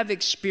you have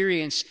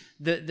experienced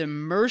the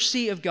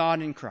mercy of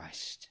God in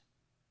Christ,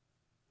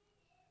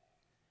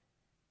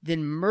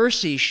 then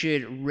mercy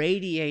should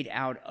radiate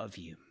out of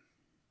you.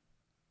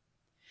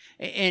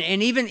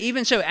 And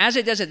even so, as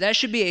it does it, that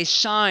should be a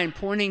sign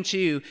pointing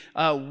to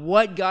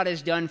what God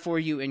has done for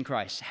you in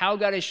Christ, how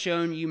God has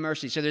shown you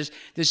mercy. So there's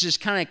this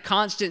kind of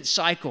constant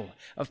cycle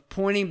of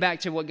pointing back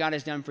to what God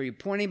has done for you,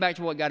 pointing back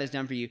to what God has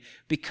done for you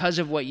because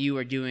of what you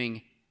are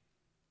doing,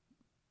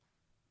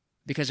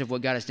 because of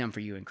what God has done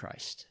for you in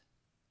Christ.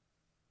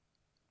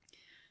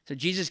 So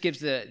Jesus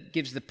gives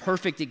the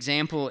perfect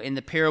example in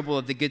the parable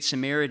of the Good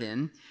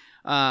Samaritan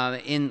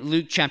in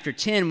Luke chapter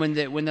 10 when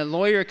the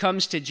lawyer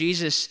comes to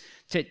Jesus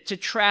to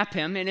trap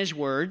him in his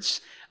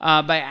words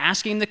by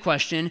asking the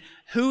question,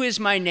 who is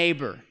my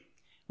neighbor?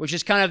 Which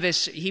is kind of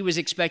this, he was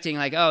expecting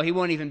like, oh, he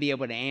won't even be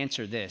able to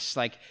answer this.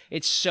 Like,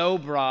 it's so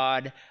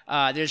broad.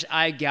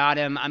 I got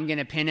him. I'm going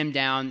to pin him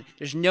down.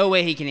 There's no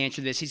way he can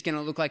answer this. He's going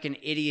to look like an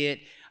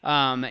idiot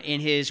in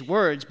his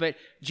words. But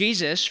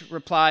Jesus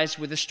replies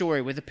with a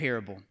story, with a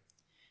parable.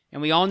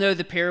 And we all know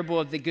the parable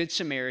of the Good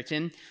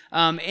Samaritan.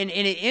 And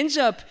it ends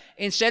up,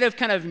 instead of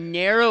kind of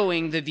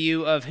narrowing the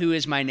view of who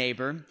is my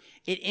neighbor,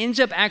 it ends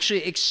up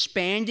actually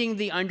expanding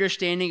the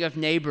understanding of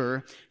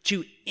neighbor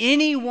to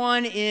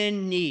anyone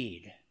in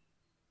need.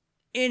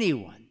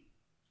 Anyone.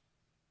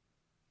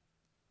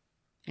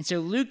 And so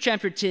Luke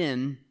chapter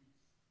 10,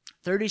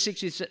 36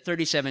 to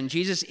 37,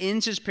 Jesus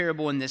ends his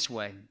parable in this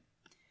way.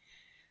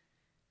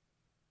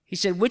 He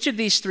said, which of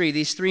these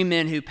three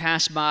men who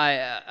passed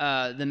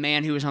by the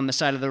man who was on the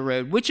side of the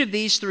road, which of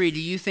these three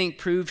do you think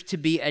proved to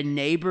be a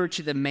neighbor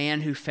to the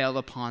man who fell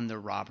upon the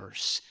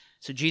robbers?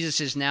 So Jesus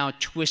has now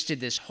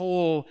twisted this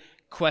whole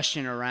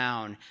question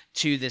around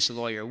to this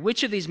lawyer.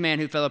 Which of these men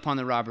who fell upon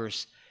the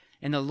robbers?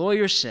 And the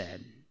lawyer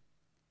said,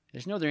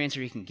 there's no other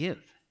answer he can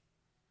give.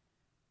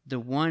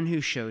 The one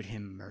who showed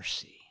him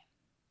mercy.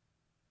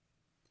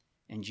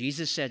 And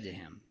Jesus said to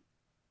him,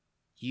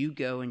 you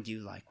go and do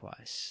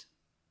likewise.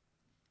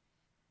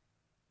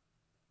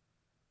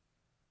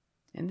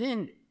 And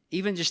then,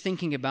 even just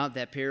thinking about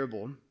that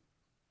parable,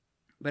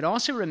 but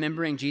also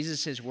remembering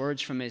Jesus'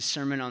 words from his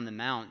Sermon on the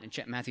Mount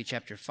in Matthew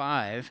chapter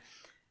 5,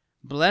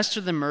 blessed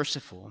are the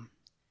merciful,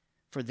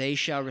 for they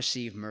shall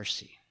receive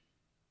mercy.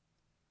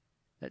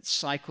 That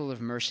cycle of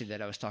mercy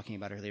that I was talking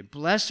about earlier.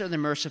 Blessed are the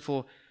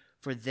merciful,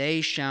 for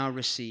they shall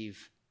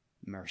receive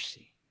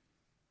mercy.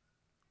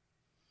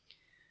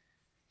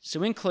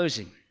 So in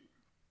closing,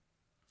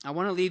 I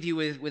want to leave you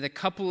with a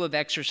couple of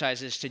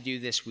exercises to do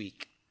this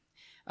week.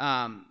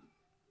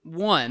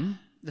 One,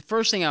 the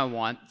first thing I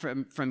want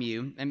from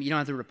you, and you don't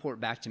have to report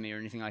back to me or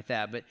anything like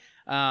that, but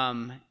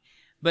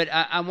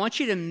I want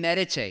you to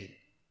meditate.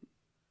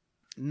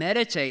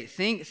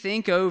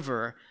 Think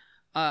over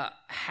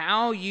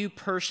how you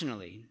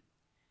personally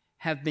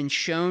have been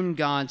shown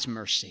God's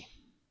mercy.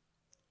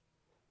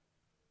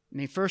 I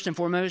mean, first and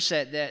foremost,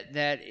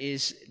 that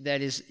is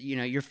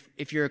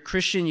if you're a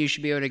Christian, you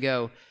should be able to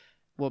go,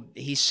 well,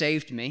 He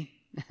saved me.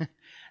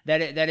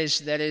 that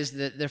is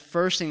the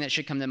first thing that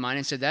should come to mind,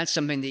 and so that's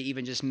something to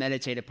even just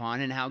meditate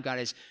upon, and how God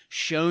has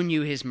shown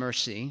you His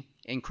mercy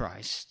in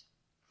Christ.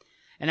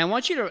 And I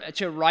want you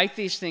to write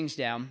these things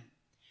down.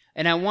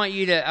 And I want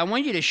you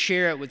to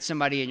share it with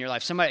somebody in your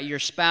life, somebody, your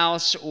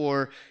spouse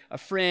or a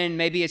friend.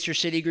 Maybe it's your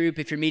city group.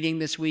 If you're meeting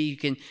this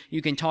week,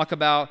 you can talk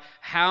about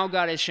how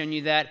God has shown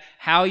you that,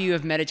 how you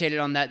have meditated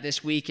on that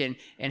this week, and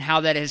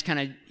how that has kind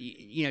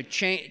of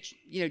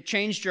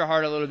changed your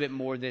heart a little bit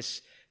more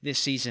this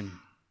season.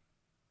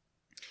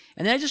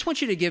 And then I just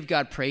want you to give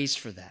God praise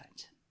for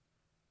that.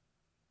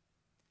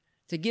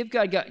 To give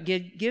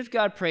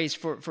God praise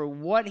for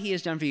what He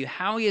has done for you,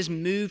 how He has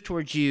moved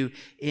towards you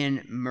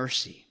in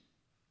mercy.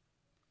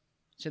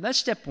 So that's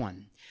step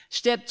one.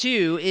 Step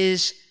two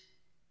is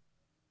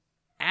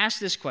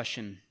ask this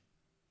question: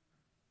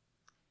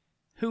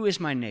 who is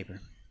my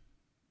neighbor?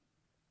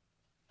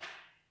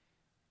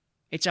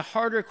 It's a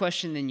harder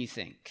question than you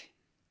think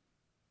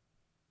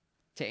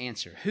to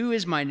answer. Who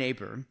is my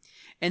neighbor?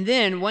 And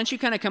then once you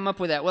kind of come up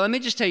with that, well, let me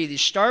just tell you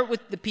this. Start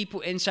with the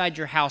people inside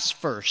your house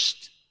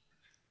first.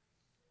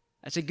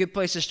 That's a good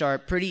place to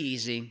start. Pretty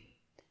easy.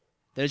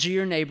 Those are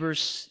your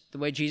neighbors. The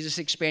way Jesus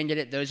expanded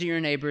it, those are your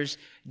neighbors.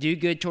 Do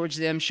good towards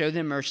them. Show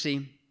them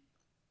mercy.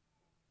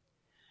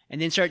 And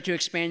then start to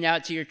expand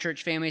out to your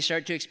church family.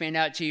 Start to expand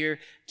out to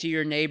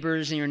your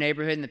neighbors in your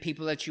neighborhood and the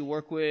people that you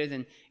work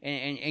with,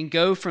 and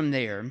go from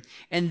there.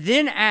 And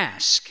then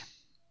ask.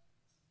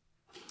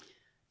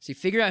 See,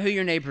 figure out who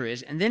your neighbor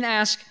is, and then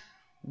ask,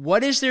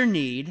 what is their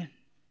need,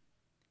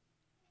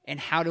 and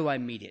how do I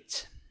meet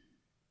it?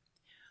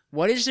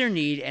 What is their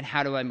need, and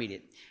how do I meet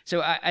it?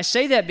 So I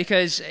say that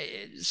because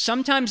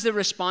sometimes the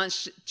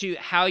response to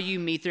how you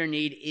meet their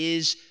need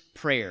is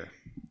prayer.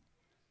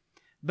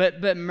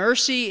 But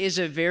mercy is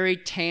a very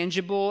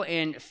tangible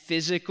and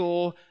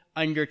physical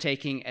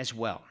undertaking as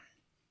well.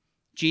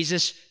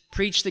 Jesus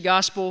preached the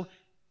gospel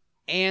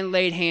and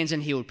laid hands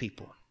and healed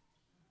people.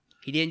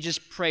 He didn't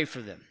just pray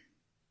for them.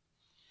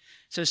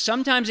 So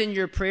sometimes in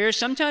your prayers,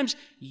 sometimes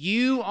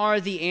you are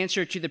the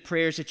answer to the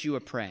prayers that you are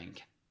praying.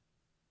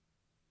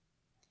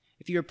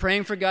 If you're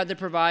praying for God to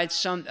provide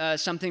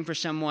something for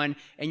someone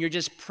and you're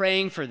just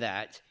praying for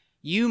that,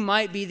 you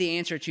might be the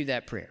answer to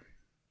that prayer.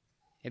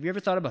 Have you ever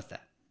thought about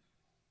that?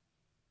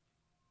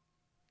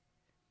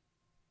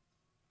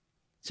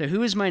 So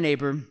who is my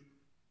neighbor?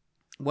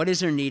 What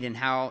is their need, and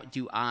how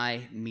do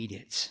I meet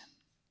it?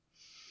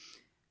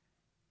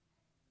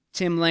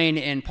 Tim Lane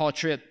and Paul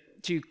Tripp,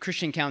 two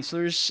Christian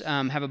counselors,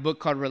 have a book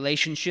called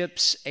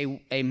Relationships,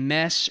 a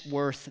Mess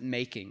Worth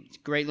Making. It's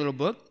a great little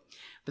book.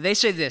 But they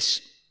say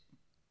this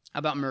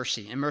about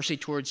mercy and mercy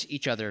towards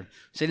each other.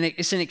 So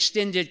it's an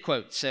extended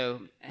quote,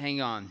 so hang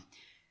on.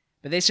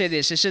 But they say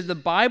this. They said, the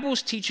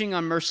Bible's teaching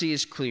on mercy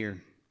is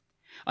clear.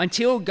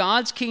 Until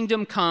God's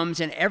kingdom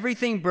comes and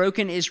everything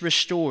broken is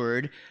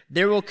restored,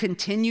 there will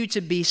continue to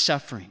be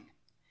suffering.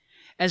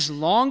 As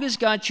long as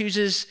God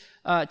chooses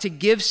to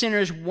give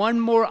sinners one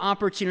more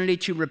opportunity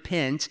to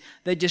repent,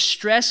 the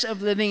distress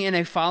of living in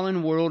a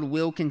fallen world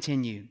will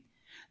continue.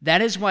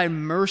 That is why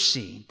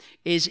mercy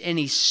is an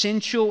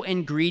essential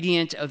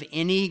ingredient of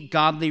any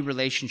godly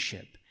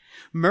relationship.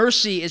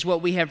 Mercy is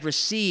what we have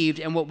received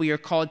and what we are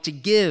called to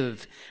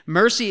give.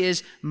 Mercy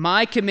is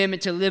my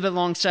commitment to live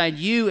alongside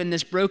you in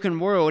this broken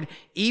world,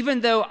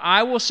 even though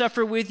I will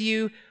suffer with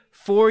you,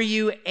 for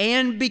you,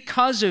 and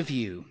because of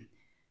you.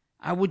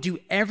 I will do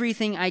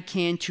everything I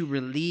can to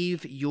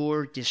relieve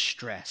your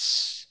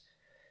distress.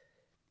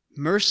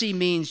 Mercy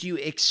means you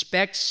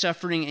expect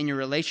suffering in your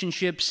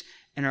relationships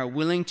and are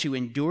willing to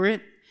endure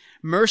it.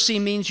 Mercy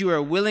means you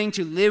are willing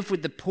to live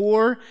with the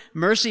poor.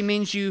 Mercy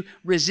means you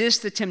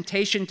resist the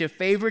temptation to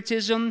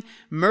favoritism.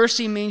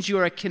 Mercy means you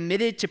are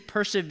committed to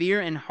persevere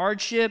in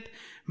hardship.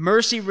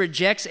 Mercy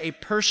rejects a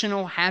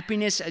personal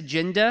happiness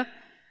agenda.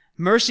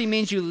 Mercy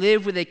means you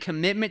live with a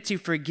commitment to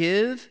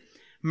forgive.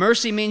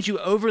 Mercy means you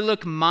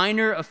overlook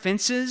minor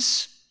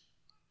offenses.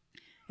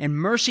 And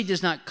mercy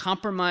does not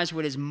compromise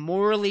what is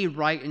morally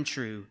right and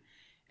true.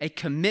 A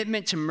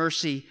commitment to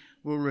mercy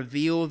will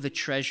reveal the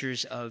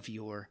treasures of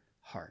your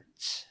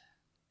hearts.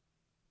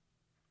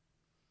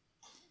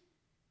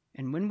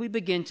 And when we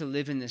begin to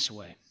live in this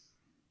way,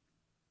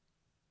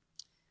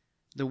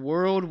 the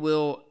world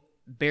will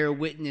bear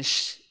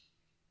witness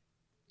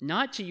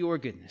not to your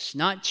goodness,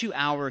 not to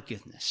our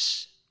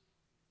goodness,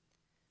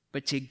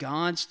 but to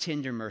God's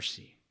tender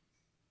mercy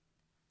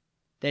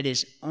that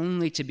is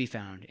only to be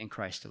found in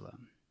Christ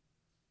alone.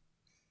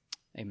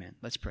 Amen.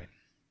 Let's pray.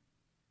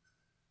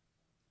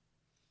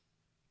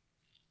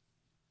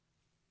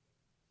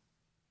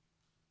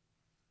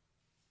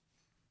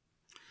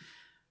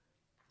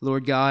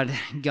 Lord God,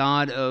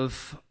 God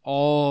of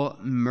all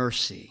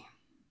mercy,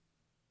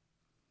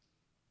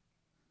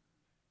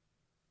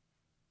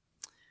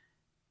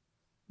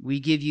 we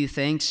give you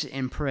thanks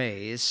and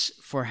praise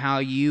for how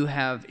you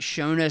have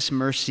shown us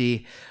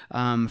mercy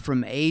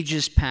from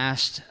ages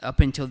past up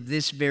until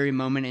this very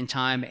moment in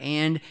time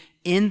and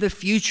in the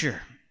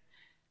future.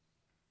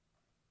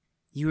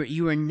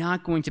 You are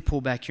not going to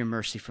pull back your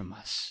mercy from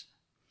us.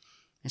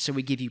 And so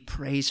we give you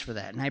praise for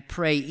that. And I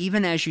pray,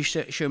 even as you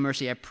show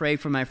mercy, I pray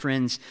for my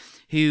friends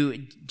who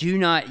do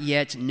not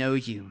yet know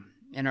you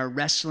and are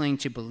wrestling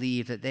to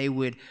believe, that they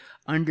would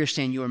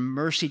understand your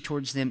mercy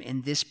towards them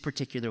in this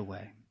particular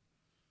way.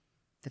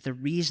 That the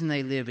reason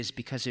they live is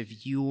because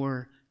of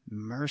your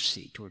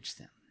mercy towards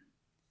them.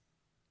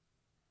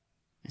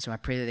 And so I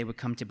pray that they would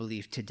come to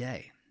believe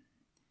today.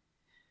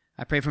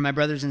 I pray for my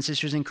brothers and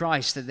sisters in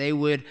Christ that they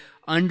would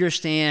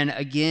understand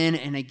again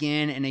and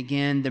again and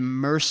again the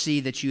mercy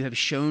that you have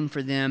shown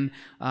for them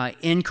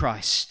in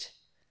Christ.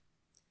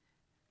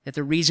 That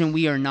the reason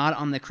we are not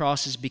on the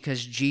cross is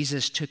because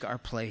Jesus took our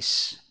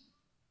place.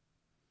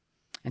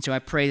 And so I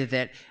pray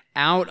that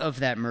out of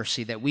that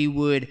mercy, that we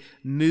would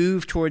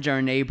move towards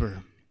our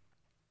neighbor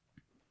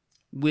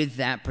with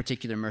that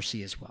particular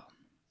mercy as well,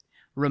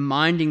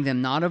 reminding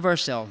them not of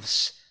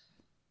ourselves,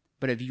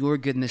 but of your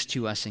goodness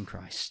to us in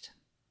Christ.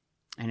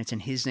 And it's in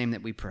his name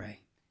that we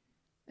pray.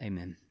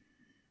 Amen.